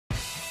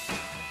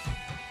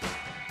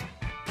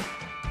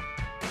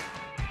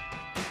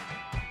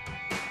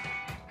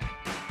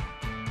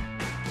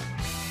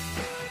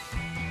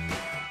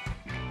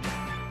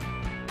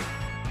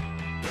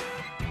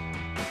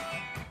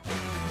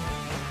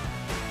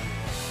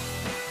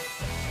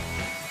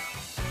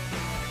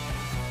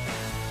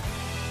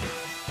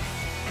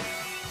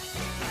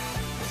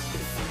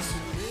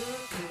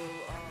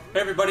Hey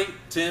everybody,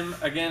 Tim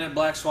again at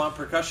Black Swamp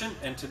Percussion,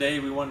 and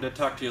today we wanted to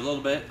talk to you a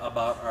little bit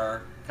about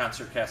our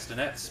concert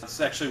castanets. It's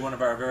actually one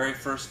of our very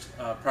first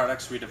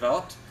products we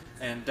developed,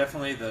 and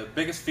definitely the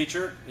biggest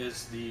feature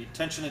is the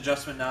tension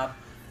adjustment knob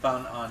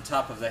found on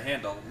top of the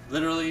handle.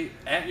 Literally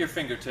at your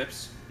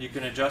fingertips, you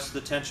can adjust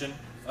the tension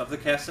of the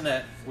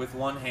castanet with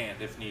one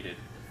hand if needed.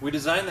 We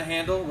designed the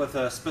handle with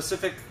a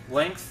specific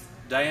length,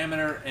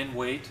 diameter, and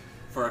weight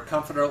for a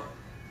comfortable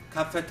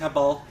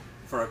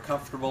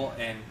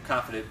and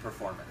confident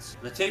performance.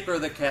 The taper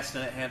of the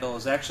castanet handle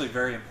is actually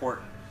very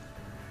important.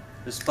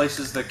 This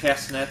places the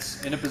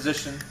castanets in a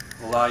position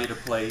to allow you to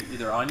play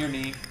either on your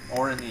knee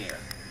or in the air.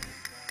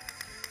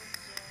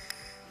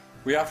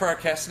 We offer our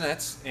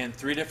castanets in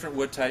 3 different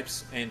wood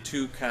types and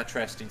 2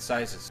 contrasting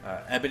sizes,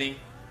 ebony,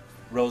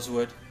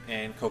 rosewood,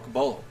 and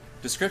cocobolo.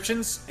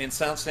 Descriptions and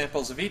sound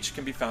samples of each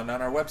can be found on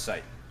our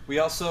website. We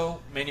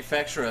also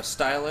manufacture a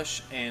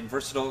stylish and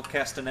versatile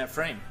castanet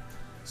frame.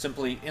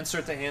 Simply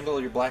insert the handle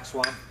of your Black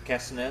Swamp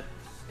castanet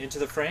into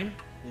the frame,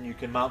 and you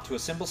can mount to a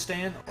cymbal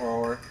stand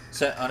or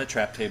set on a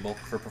trap table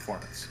for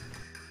performance.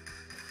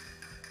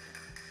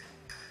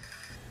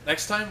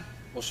 Next time,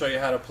 we'll show you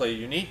how to play a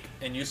unique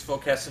and useful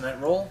castanet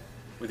roll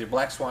with your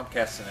Black Swamp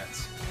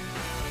castanets.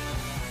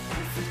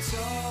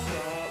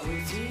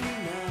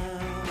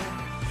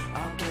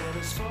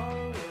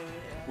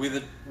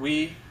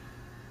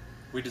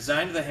 We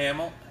designed the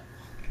Hamel.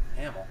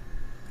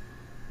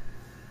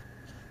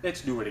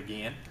 Let's do it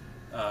again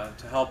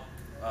to help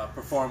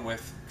perform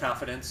with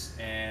confidence,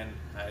 and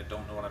I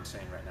don't know what I'm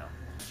saying right now.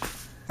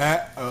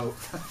 Uh-oh.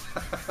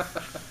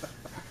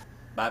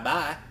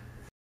 Bye-bye.